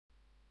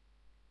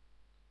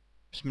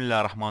بسم الله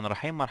الرحمن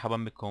الرحيم. مرحبا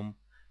بكم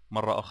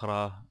مرة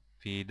أخرى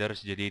في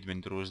درس جديد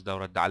من دروس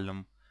دورة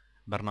تعلم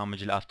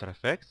برنامج الافتر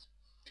افيكت.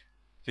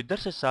 في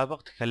الدرس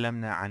السابق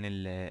تكلمنا عن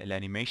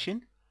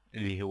الانيميشن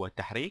اللي هو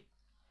التحريك.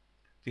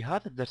 في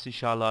هذا الدرس إن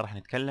شاء الله راح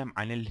نتكلم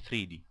عن ال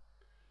 3D،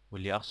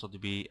 واللي أقصد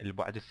به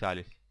البعد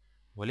الثالث،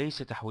 وليس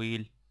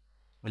تحويل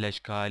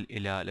الأشكال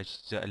إلى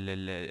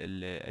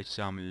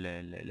الأجسام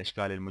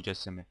الأشكال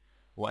المجسمة،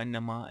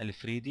 وإنما ال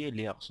 3D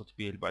اللي أقصد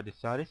به البعد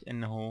الثالث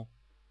إنه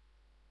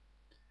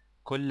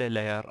كل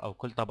لاير أو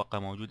كل طبقة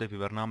موجودة في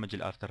برنامج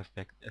الافتر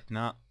افكت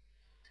أثناء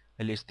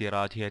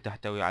الاستيراد هي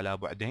تحتوي على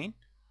بعدين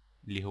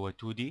اللي هو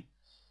 2D،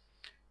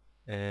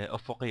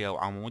 أفقي أو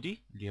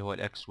عمودي اللي هو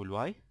الإكس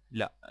والواي.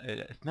 لا،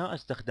 أثناء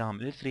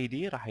استخدام ال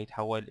 3D راح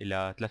يتحول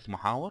إلى 3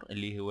 محاور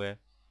اللي هو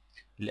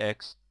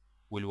الإكس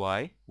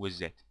والواي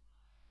والزد.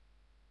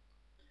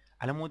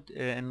 على مود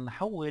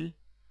نحول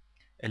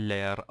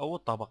اللاير أو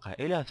الطبقة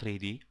إلى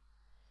 3D،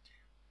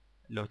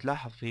 لو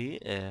تلاحظ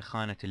في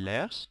خانة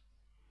اللايرز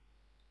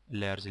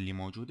اللي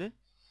موجودة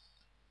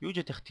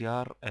يوجد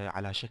اختيار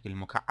على شكل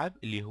مكعب،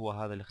 اللي هو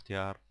هذا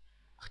الاختيار،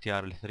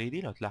 اختيار ال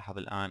 3D. لو تلاحظ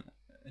الآن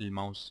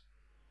الماوس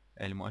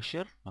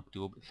المؤشر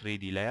مكتوب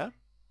 3D layer.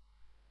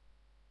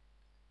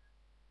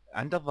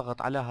 عند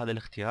الضغط على هذا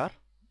الاختيار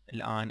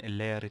الآن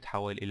اللاير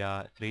يتحول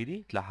إلى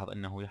 3D. تلاحظ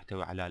أنه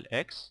يحتوي على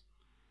الإكس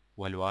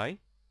والواي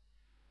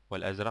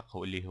والأزرق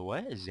هو اللي هو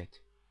الزد.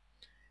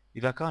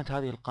 إذا كانت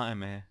هذه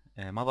القائمة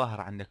ما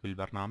ظاهرة عندك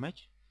بالبرنامج،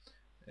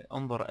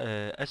 انظر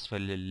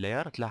أسفل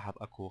اللاير تلاحظ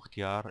أكو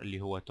اختيار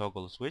اللي هو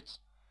توجل سويتش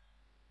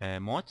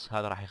مودز.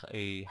 هذا راح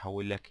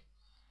يحول لك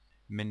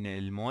من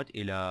المود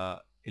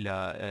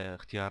إلى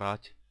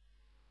اختيارات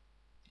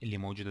اللي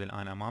موجودة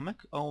الآن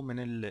أمامك، أو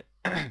من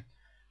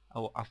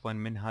أو عفوا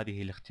من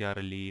هذه الاختيار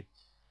اللي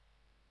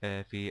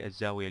في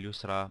الزاوية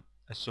اليسرى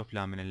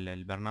السفلى من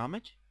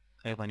البرنامج.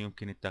 أيضا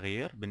يمكن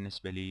التغيير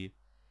بالنسبة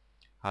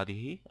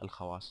لهذه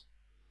الخواص،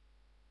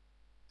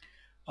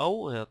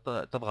 أو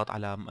تضغط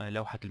على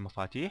لوحة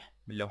المفاتيح،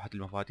 من لوحة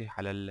المفاتيح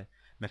على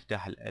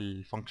المفتاح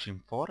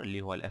الفانكشن 4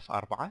 اللي هو الاف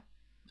 4.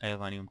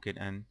 أيضا يمكن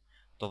أن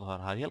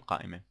تظهر هذه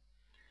القائمة.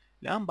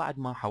 الآن بعد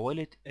ما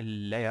حولت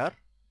اللاير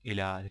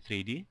إلى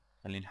 3D،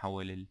 خلينا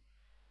نحول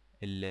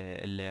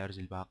اللايرز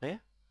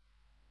الباقية.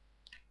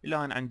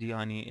 الآن عندي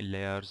يعني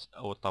اللايرز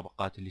أو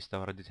الطبقات اللي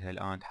استوردتها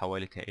الآن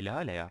تحولتها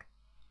إلى لاير.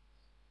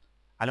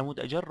 على مود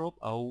أجرب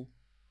أو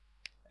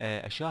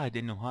أشاهد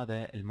إنه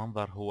هذا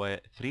المنظر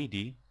هو 3D.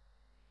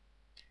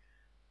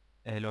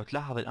 لو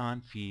تلاحظ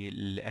الآن في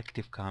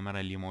الاكتف كاميرا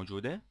اللي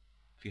موجودة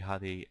في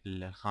هذه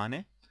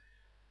الخانة،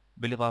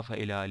 بالإضافة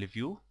إلى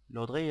الفيو،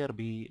 لو تغير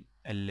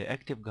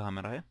بالاكتف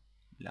كاميرا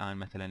الآن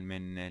مثلا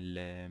من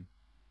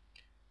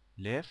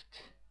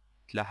الليفت،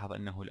 تلاحظ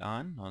أنه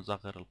الآن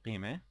نصغر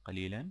القيمة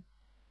قليلا،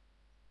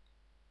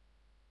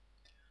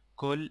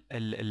 كل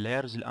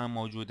اللايرز الآن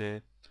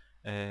موجودة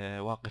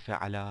واقفة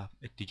على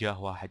اتجاه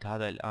واحد.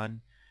 هذا الآن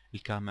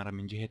الكاميرا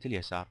من جهة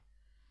اليسار.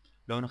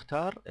 لو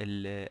نختار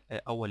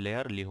أول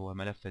لاير اللي هو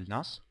ملف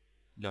النص،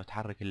 لو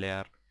تحرك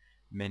اللاير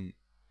من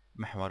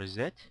محور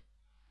الزد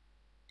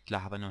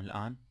تلاحظ أنه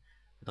الآن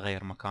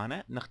تغير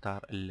مكانه.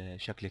 نختار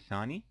الشكل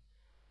الثاني،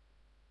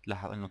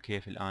 تلاحظ أنه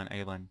كيف الآن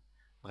أيضا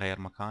تغير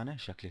مكانه.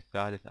 الشكل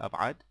الثالث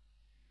أبعد،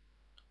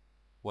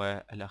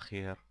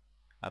 والأخير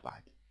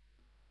أبعد.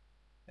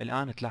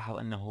 الآن تلاحظ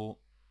أنه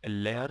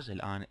اللايرز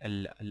الآن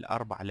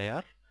الأربع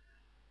لاير،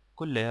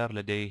 كل لاير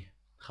لديه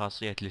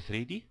خاصية ال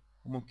 3D،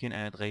 وممكن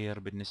أن يتغير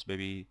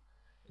بالنسبة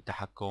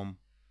بتحكم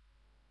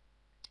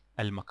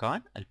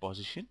المكان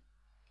البوزيشن.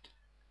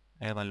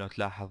 أيضا لو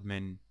تلاحظ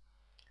من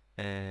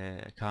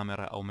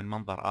كاميرا أو من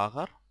منظر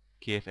آخر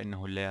كيف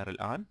أنه اللاير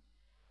الآن،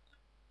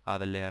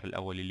 هذا اللاير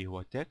الأول اللي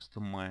هو تكست،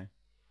 ثم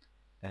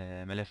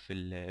ملف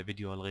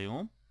الفيديو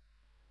الغيوم،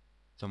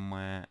 ثم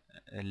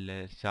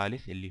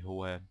الثالث اللي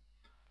هو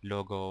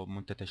لوجو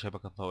منتدى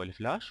شبكة ضوء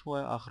الفلاش،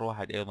 وآخر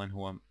واحد أيضا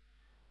هو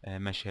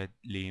مشهد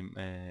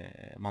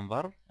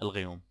لمنظر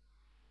الغيوم.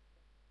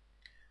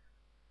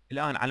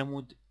 الآن على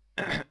مود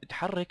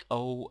تحرك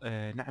أو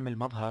نعمل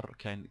مظهر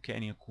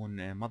كأن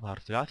يكون مظهر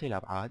ثلاثي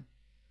الأبعاد.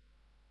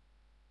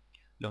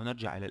 لو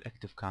نرجع إلى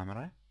الأكتف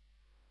كاميرا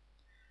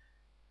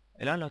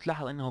الآن، لو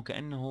تلاحظ أنه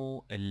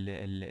كأنه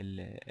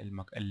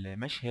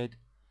المشهد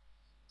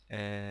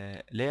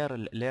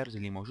لايرز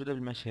اللي موجودة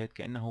بالمشهد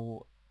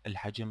كأنه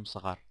الحجم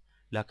صغر،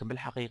 لكن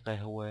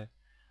بالحقيقة هو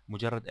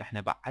مجرد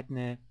احنا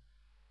بعدنا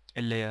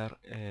اللاير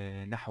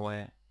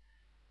نحو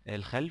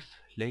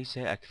الخلف ليس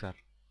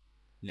أكثر،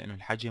 لأنه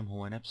الحجم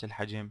هو نفس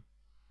الحجم.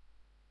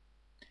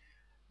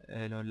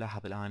 لو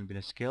نلاحظ الآن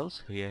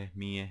بالسكيلز هي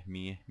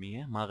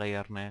 100 ما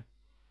غيرنا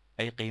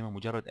أي قيمة،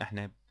 مجرد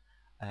احنا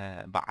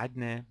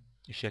بعدنا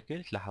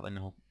الشكل. تلاحظ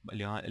أنه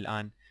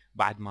الآن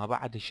بعد ما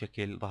بعد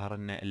الشكل ظهر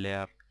لنا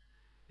اللاير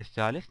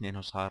الثالث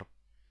لأنه صار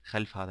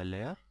خلف هذا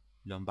اللاير.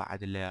 لو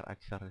نبعد اللاير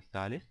أكثر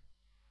الثالث،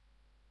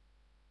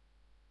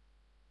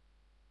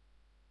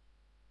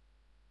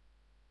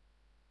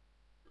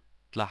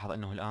 تلاحظ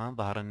أنه الآن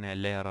ظهر لنا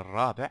اللاير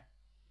الرابع.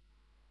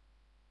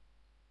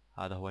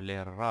 هذا هو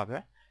اللاير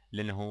الرابع،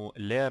 لأنه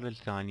اللاير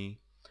الثاني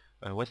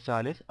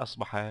والثالث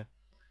أصبح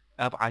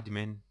أبعد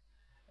من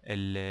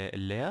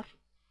اللير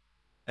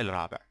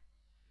الرابع.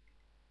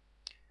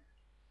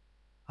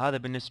 هذا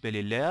بالنسبة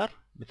لللير.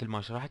 مثل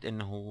ما شرحت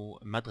انه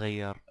ما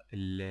تغير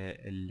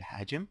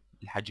الحجم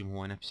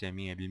هو نفسه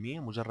 100%،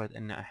 مجرد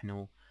ان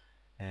احنا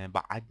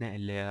بعدنا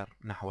اللير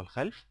نحو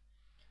الخلف،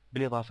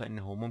 بالاضافة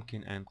انه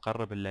ممكن ان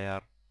نقرب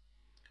اللير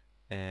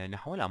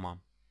نحو الامام.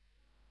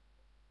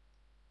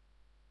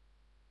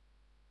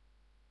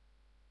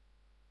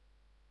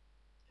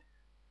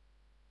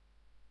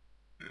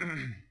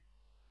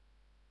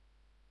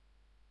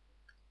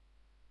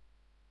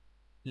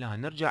 لا،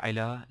 نرجع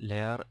الى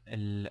لاير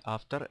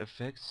الافتر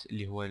افكتس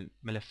اللي هو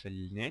ملف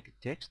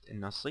التكست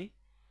النصي.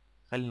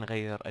 خلينا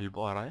نغير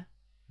البورة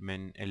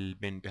من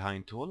البن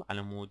بيهايند تول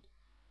على مود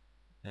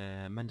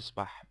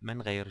ما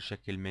نغير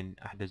الشكل من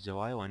احدى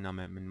الزوايا،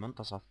 وانما من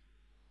منتصف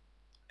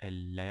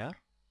اللاير.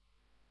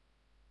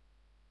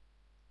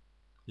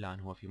 الان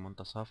هو في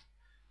منتصف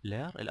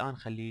لاير. الان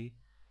خليه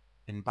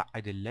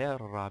نبعد اللاير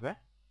الرابع،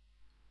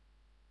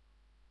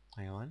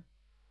 ايوه،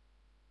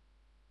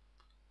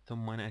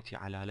 ثم نأتي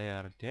على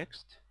لاير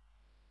التكست.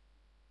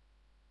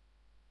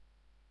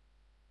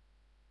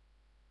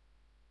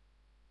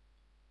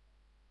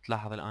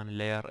 تلاحظ الآن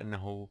اللاير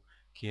انه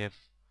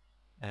كيف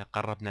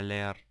قربنا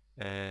اللاير.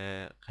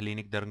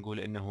 خلينا نقدر نقول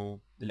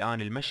انه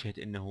الآن المشهد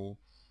انه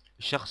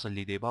الشخص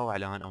اللي دا يباوع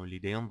الآن او اللي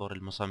دا ينظر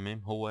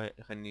المصمم هو،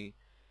 خليني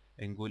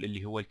نقول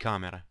اللي هو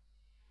الكاميرا.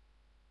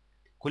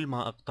 كل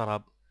ما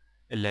اقترب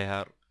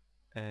اللاير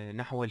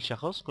نحو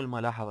الشخص، كل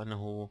ما لاحظ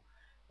انه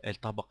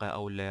الطبقة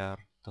او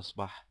اللاير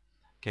تصبح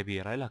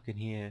كبيرة. لكن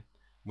هي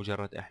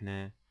مجرد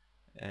احنا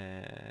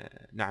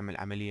نعمل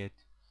عملية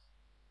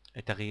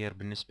تغيير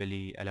بالنسبة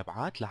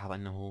للابعاد. لاحظ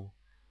انه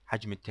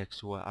حجم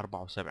التكست هو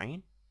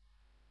 74،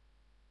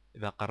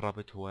 اذا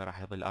قربت هو راح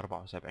يظل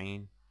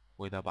 74،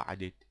 واذا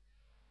بعدت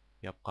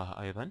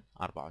يبقى ايضا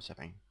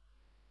 74.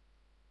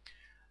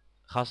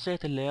 خاصية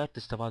اللاير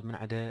تستفاد من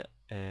عدة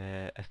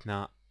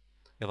اثناء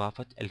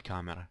اضافة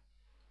الكاميرا.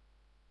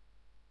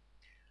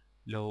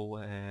 لو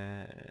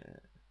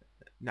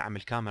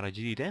نعمل كاميرا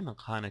جديدة من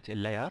خانة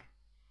اللاير،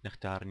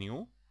 نختار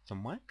نيو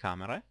ثم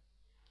كاميرا،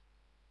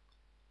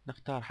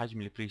 نختار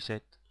حجم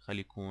البريسيت خلي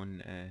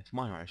يكون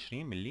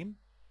 28 ملم،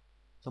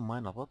 ثم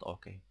نضغط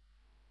اوكي.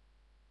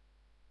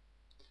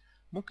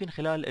 ممكن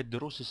خلال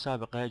الدروس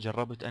السابقة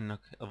جربت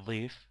انك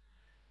تضيف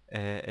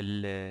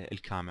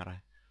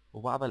الكاميرا،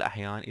 وبعض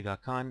الاحيان اذا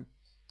كان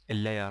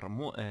اللاير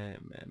ما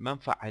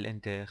مفعل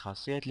انت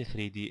خاصية ال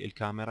 3D،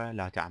 الكاميرا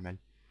لا تعمل،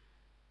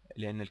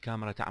 لان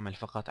الكاميرا تعمل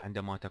فقط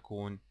عندما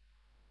تكون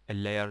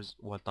اللايرز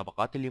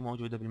والطبقات اللي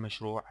موجودة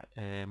بالمشروع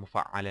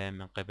مفعلة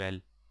من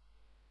قبل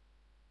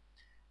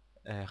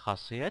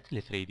خاصية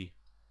ال 3D.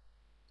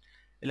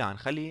 الآن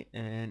خلي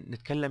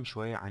نتكلم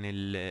شوي عن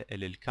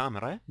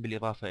الكاميرا،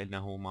 بالإضافة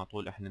إنه ما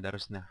طول إحنا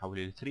درسنا حول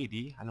ال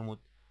 3D على مود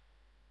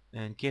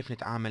كيف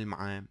نتعامل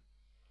مع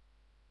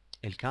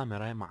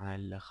الكاميرا مع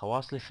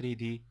الخواص ال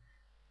 3D،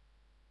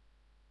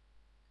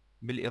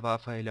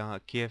 بالإضافة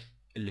إلى كيف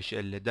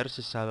الدرس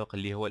السابق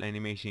اللي هو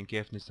الأنيميشن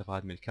كيف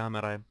نستفاد من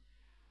الكاميرا،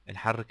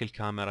 نحرك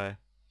الكاميرا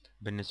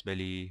بالنسبة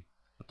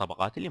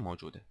للطبقات اللي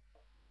موجودة.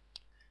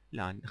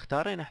 الآن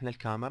اختارينا احنا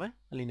الكاميرا،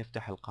 خلينا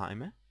نفتح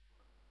القائمة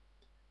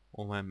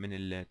ومن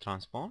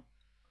الترانسفورم.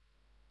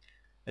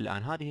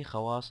 الآن هذه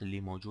خواص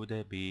اللي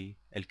موجودة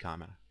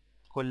بالكاميرا،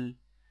 كل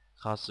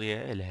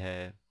خاصية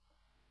لها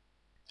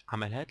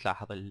عملها.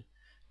 تلاحظ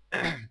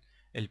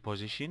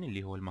البوزيشن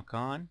اللي هو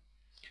المكان،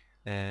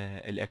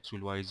 الاكس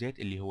والواي زد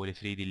اللي هو ال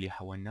 3 دي اللي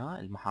حولناه،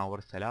 المحاور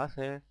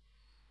الثلاثة.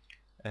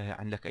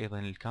 عندك ايضا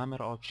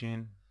الكاميرا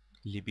اوبشن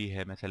اللي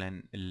بيها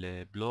مثلا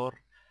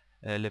البلور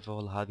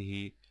ليفل.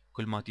 هذه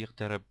كل ما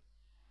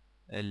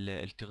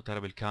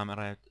تقترب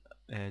الكاميرا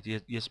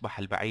يصبح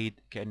البعيد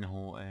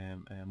كأنه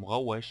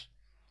مغوش،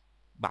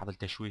 بعض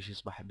التشويش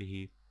يصبح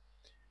به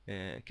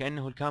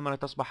كأنه الكاميرا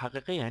تصبح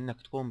حقيقية،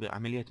 انك تقوم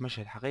بعملية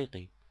مشهد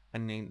حقيقي.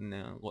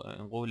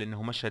 نقول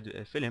انه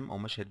مشهد فيلم او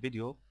مشهد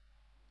فيديو،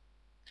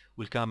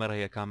 والكاميرا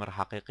هي كاميرا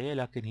حقيقية،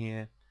 لكن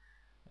هي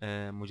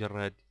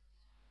مجرد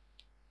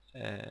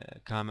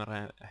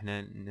كاميرا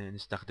احنا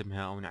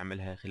نستخدمها او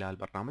نعملها خلال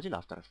برنامج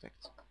الافتر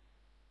افكت.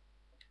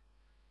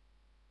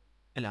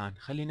 الان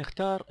خلينا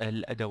نختار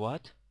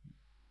الادوات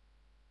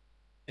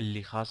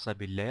اللي خاصة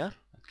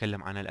باللاير.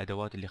 اتكلم عن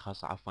الادوات اللي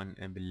خاصة عفوا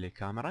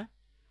بالكاميرا.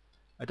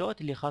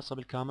 الادوات اللي خاصة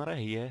بالكاميرا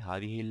هي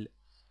هذه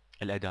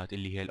الاداة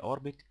اللي هي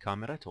الاوربت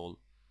كاميرا تول،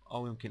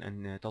 او يمكن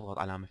ان تضغط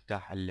على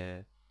مفتاح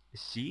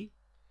السي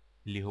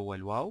اللي هو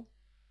الواو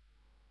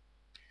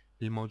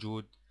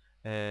الموجود،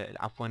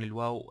 عفوا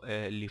الواو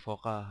اللي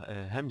فوقه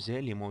همزة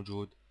اللي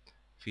موجود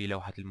في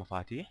لوحة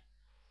المفاتيح.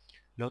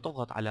 لو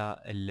تضغط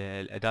على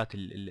الأداة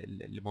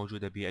اللي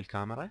موجودة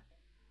بالكاميرا،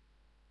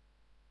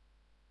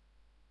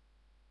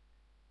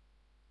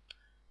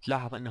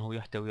 تلاحظ أنه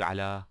يحتوي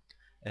على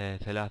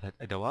ثلاثة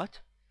أدوات.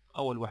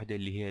 أول واحدة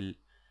اللي هي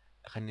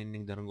خلينا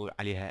نقدر نقول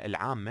عليها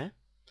العامة،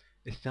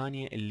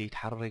 الثانية اللي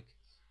تحرك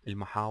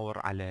المحاور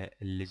على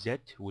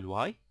الزد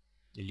والواي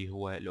اللي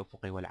هو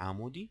الأفقي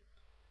والعمودي،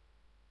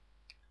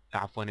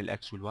 عفوا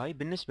الاكس والواي.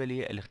 بالنسبة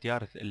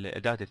للاختيار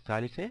الأداة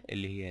الثالثة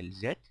اللي هي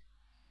الزد،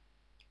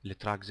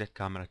 التراك زد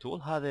كاميرا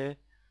تول، هذا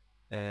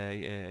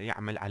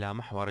يعمل على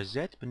محور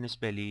الزد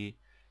بالنسبة لي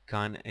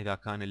إذا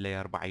كان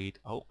اللاير بعيد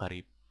أو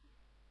قريب.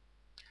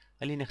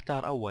 خلينا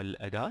نختار أول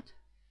أداة.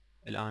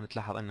 الآن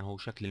تلاحظ أنه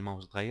شكل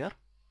الماوس تغير.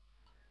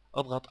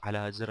 اضغط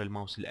على زر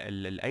الماوس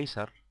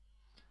الأيسر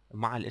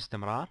مع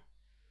الاستمرار.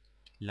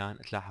 الآن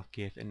تلاحظ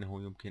كيف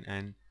أنه يمكن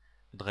أن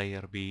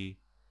تغير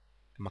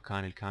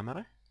بمكان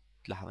الكاميرا.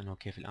 تلاحظ أنه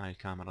كيف الآن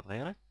الكاميرا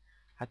تغيرت،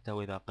 حتى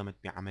وإذا قمت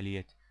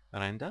بعملية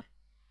ريندر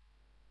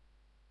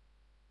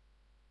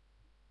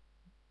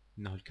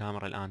أنه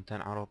الكاميرا الآن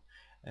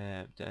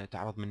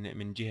تعرض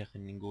من جهة،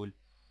 خلينا نقول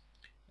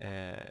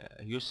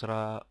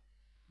يسرى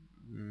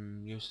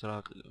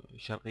يسرى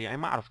شرقية، يعني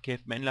ما أعرف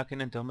كيف،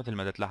 لكن أنت مثل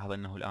ما تلاحظ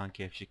أنه الآن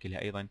كيف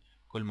شكلها أيضا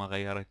كل ما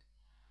غيرت.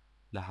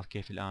 لاحظ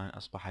كيف الآن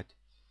أصبحت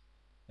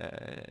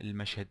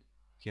المشهد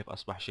كيف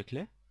أصبح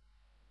شكله.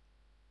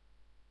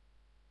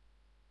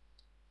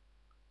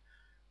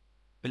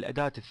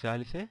 بالأداة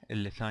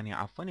الثانية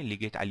عفوا اللي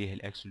لقيت عليها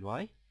الإكس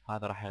والواي،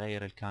 هذا راح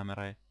يغير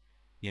الكاميرا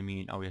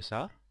يمين أو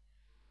يسار.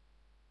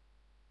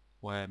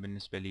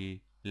 وبالنسبة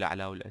لي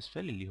الأعلى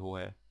والأسفل اللي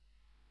هو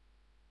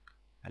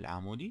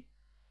العمودي،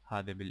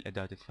 هذا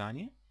بالأداة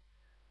الثانية.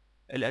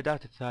 الأداة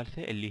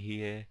الثالثة اللي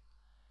هي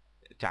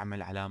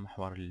تعمل على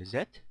محور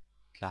الزد.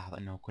 تلاحظ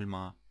أنه كل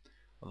ما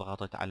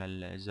ضغطت على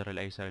الزر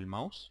الأيسر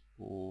الماوس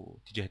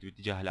واتجهت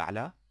باتجاه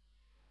الأعلى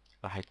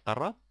راح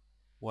يتقرب،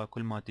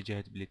 وكل ما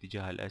اتجهت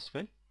بالاتجاه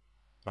الأسفل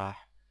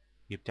راح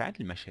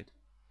يبتعد المشهد.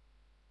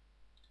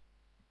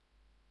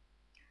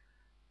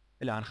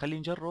 الآن خلينا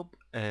نجرب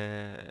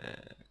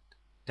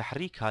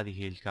تحريك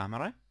هذه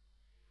الكاميرا.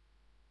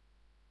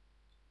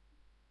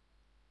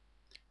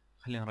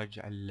 خلينا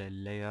نرجع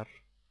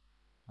اللير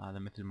هذا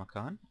مثل ما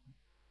كان،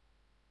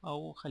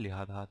 أو خلي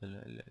هذا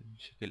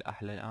الشكل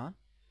أحلى. الآن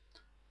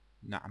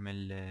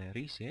نعمل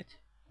ريسيت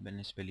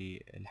بالنسبة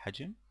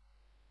للحجم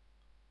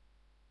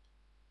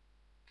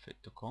في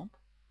التحكم.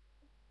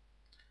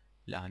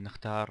 الآن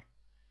نختار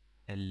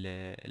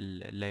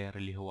اللير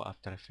اللي هو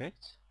افتر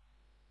افيكت.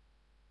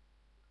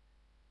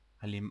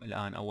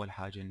 الآن أول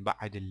حاجة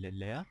نبعد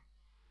اللير.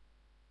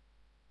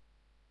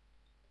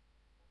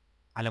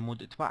 على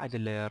مود تبعد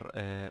اللير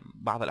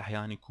بعض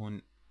الأحيان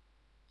يكون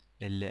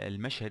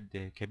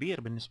المشهد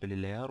كبير بالنسبة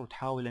لللاير،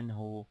 وتحاول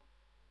أنه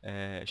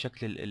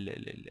شكل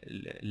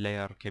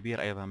اللاير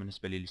كبير أيضا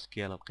بالنسبة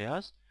للسكيل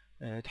القياس.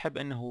 تحب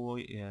أنه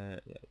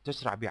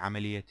تسرع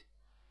بعملية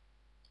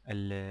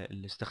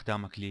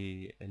استخدامك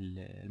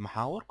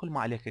للمحاور. كل ما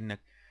عليك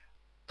أنك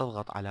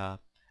تضغط على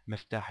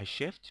مفتاح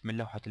الشيفت من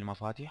لوحة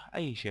المفاتيح،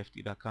 أي شيفت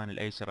إذا كان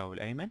الأيسر أو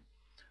الأيمن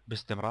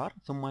باستمرار،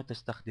 ثم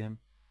تستخدم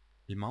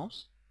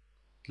الماوس.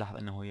 تلاحظ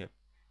أنه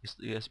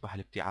يصبح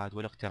الابتعاد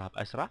والاقتراب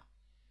أسرع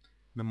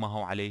مما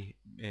هو عليه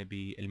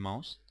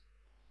بالماوس.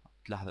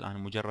 تلاحظ الآن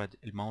مجرد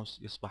الماوس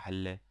يصبح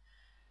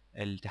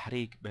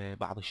التحريك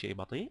ببعض الشيء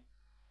بطيء.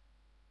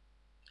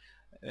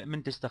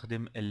 من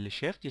تستخدم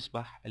الشيفت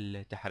يصبح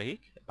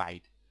التحريك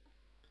بعيد،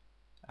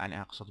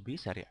 يعني أقصد به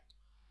سريع.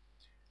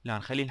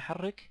 الآن خلينا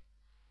نحرك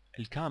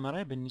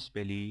الكاميرا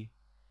بالنسبة لي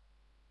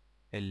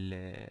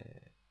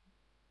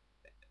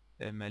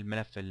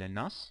الملف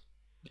النص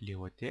اللي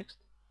هو التكست.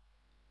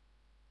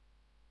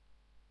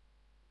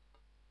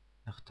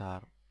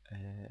 نختار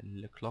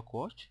الكلوك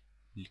واتش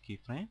الكي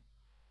فريم،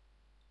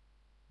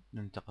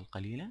 ننتقل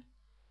قليلا.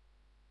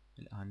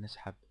 الآن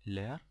نسحب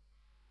اللير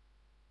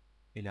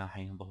إلى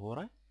حين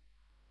ظهوره،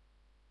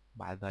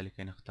 بعد ذلك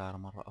نختار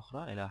مرة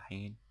أخرى إلى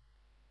حين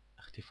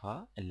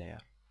اختفاء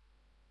اللير.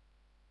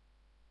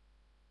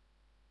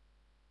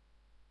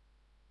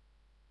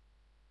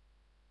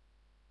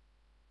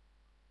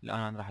 الآن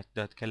أنا راح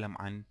أتكلم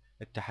عن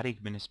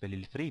التحريك بالنسبة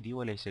لل 3D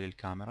وليس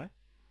للكاميرا.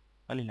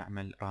 خلينا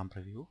نعمل رام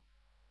بريفيو.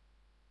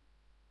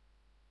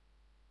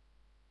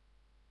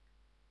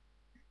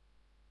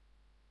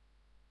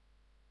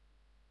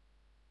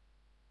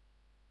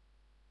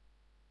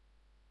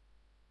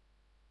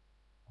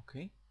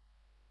 اوكي،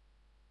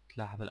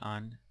 تلاحظ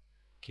الآن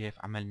كيف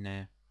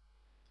عملنا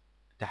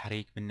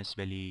تحريك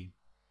بالنسبة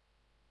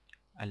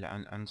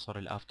لعنصر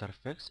الافتر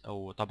افكتس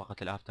او طبقة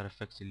الافتر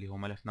افكتس اللي هو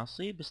ملف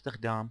نصي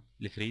باستخدام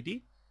ال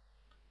 3D.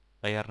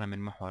 غيرنا من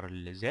محور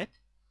الزد،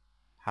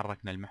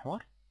 حركنا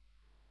المحور.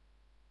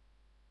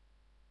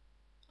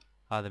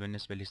 هذا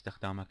بالنسبة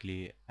لاستخدامك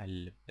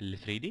لل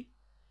 3D.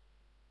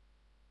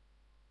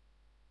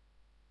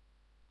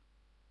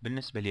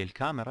 بالنسبة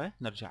للكاميرا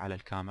نرجع على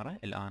الكاميرا.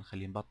 الآن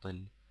خلينا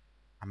نبطل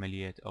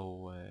عملية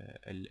أو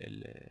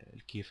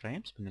الكي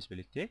فريمز بالنسبة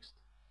للتكست.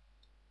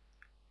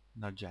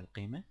 نرجع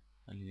القيمة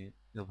اللي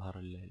يظهر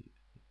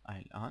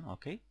الآن.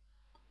 أوكي،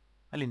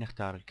 خلينا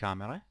نختار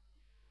الكاميرا.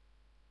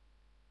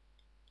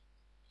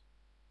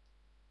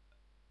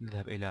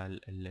 نذهب إلى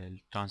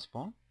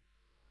الترانسفورم،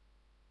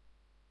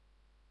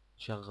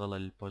 شغل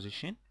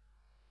البوزيشن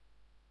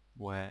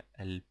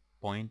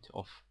والبوينت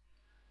اوف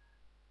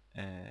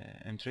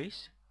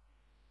انتريس.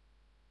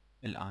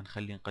 الآن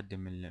خلينا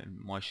نقدم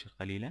المؤشر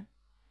قليلا،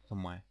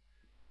 ثم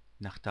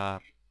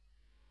نختار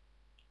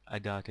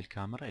أداة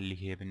الكاميرا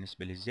اللي هي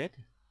بالنسبة للزد،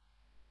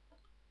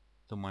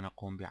 ثم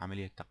نقوم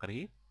بعملية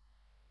تقريب.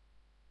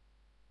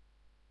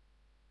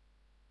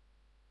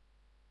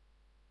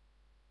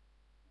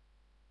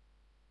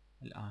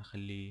 الآن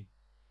خلي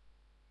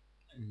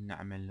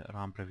نعمل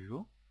رام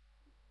بريفيو.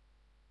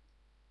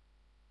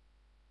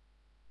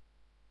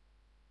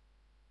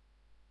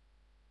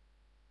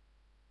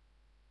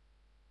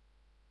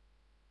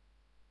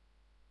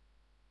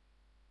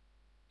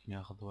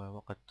 ياخذ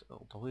وقت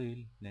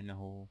طويل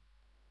لأنه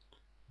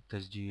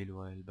التسجيل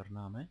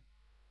والبرنامج.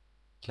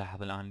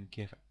 تلاحظ الآن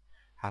كيف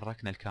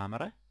حركنا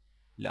الكاميرا.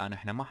 الآن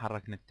احنا ما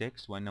حركنا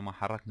التكست، وإنما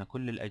حركنا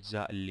كل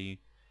الأجزاء اللي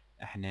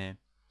احنا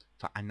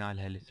فعلنا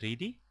لها ال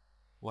 3D،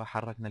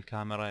 وحركنا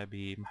الكاميرا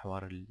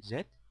بمحور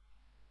الزد.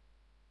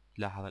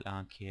 تلاحظ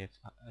الآن كيف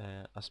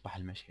أصبح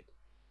المشهد.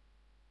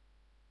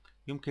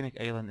 يمكنك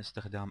أيضا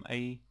استخدام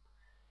أي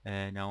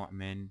نوع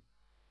من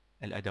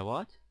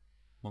الأدوات.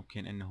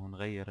 ممكن أنه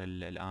نغير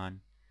الآن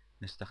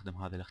نستخدم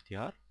هذا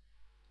الاختيار.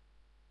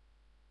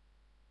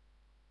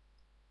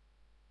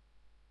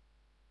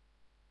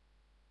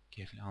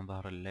 كيف الآن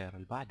ظهر اللير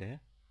اللي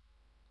بعده.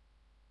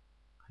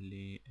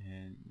 خلي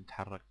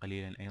نتحرك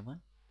قليلا أيضا.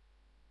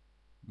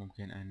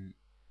 ممكن أن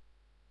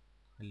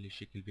نخلي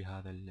الشكل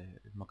بهذا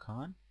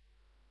المكان.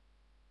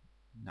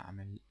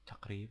 نعمل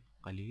تقريب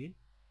قليل.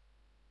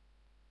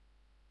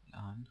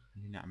 الآن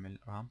خلينا نعمل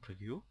رام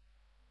بريفيو.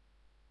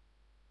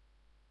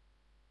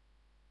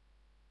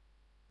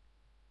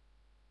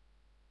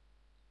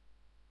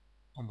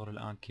 انظر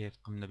الآن كيف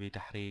قمنا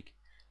بتحريك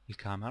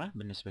الكاميرا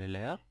بالنسبة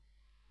لللاير.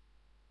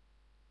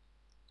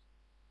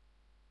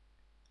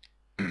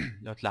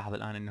 لو تلاحظ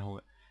الآن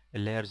أنه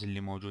اللايرز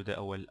اللي موجودة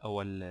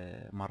أول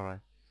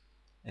مرة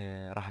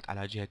راحت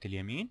على جهة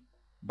اليمين،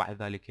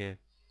 بعد ذلك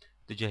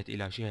اتجهت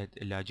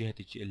إلى جهة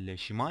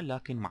الشمال،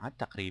 لكن مع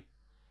التقريب.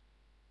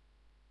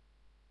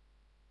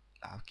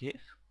 لاحظ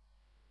كيف.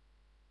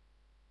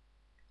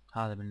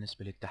 هذا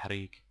بالنسبة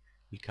للتحريك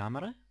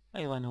الكاميرا.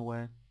 أيضا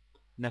هو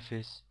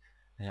نفس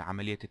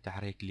عملية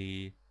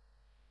التحريك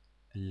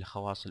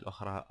للخواص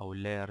الأخرى أو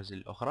اللايرز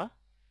الأخرى.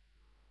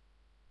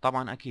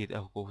 طبعا أكيد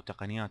أكو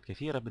تقنيات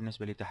كثيرة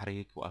بالنسبة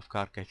لتحريك،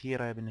 وأفكار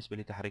كثيرة بالنسبة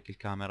لتحريك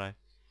الكاميرا.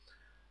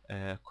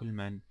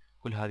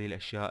 كل هذه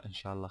الأشياء إن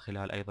شاء الله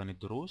خلال أيضا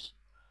الدروس،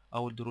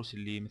 أو الدروس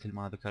اللي مثل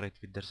ما ذكرت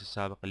في الدرس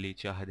السابق اللي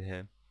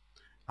تشاهدها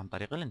عن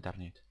طريق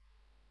الإنترنت.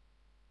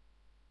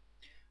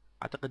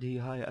 أعتقد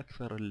هاي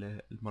أكثر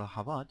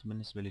الملاحظات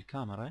بالنسبة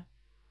للكاميرا،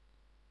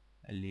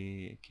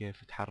 اللي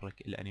كيف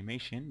تحرك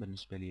الأنيميشن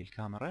بالنسبة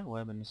للكاميرا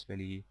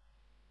وبالنسبة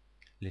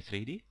لل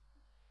 3D.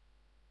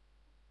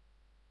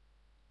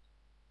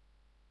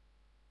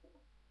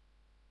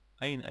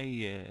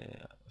 أي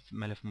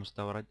ملف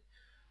مستورد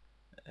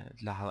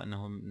تلاحظ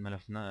أنه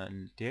ملف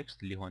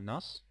التكست اللي هو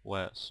النص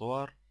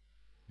والصور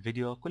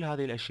فيديو، كل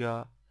هذه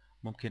الأشياء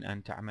ممكن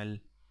أن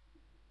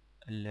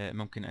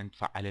ممكن أن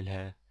تفعل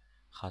لها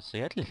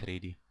خاصية ال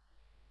 3D.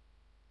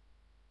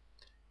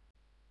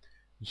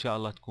 إن شاء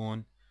الله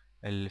تكون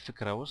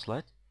الفكرة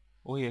وصلت،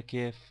 وهي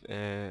كيف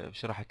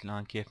شرحت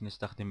الآن كيف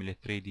نستخدم ال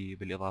 3D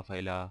بالإضافة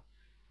إلى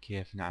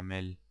كيف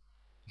نعمل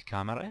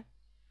الكاميرا.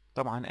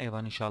 طبعا أيضا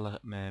إن شاء الله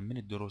من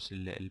الدروس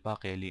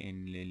الباقية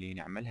اللي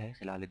نعملها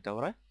خلال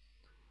الدورة،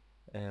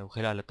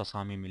 وخلال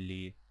التصاميم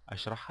اللي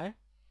أشرحها،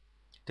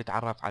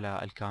 تتعرف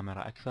على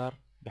الكاميرا أكثر،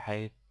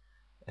 بحيث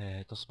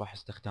تصبح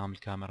استخدام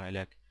الكاميرا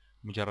لك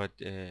مجرد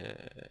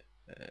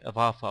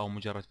إضافة أو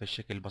مجرد في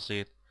الشكل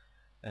بسيط،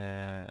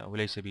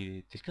 وليس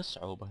بتلك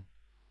الصعوبة.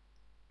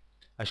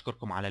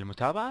 أشكركم على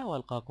المتابعة،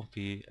 وألقاكم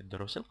في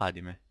الدروس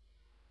القادمة.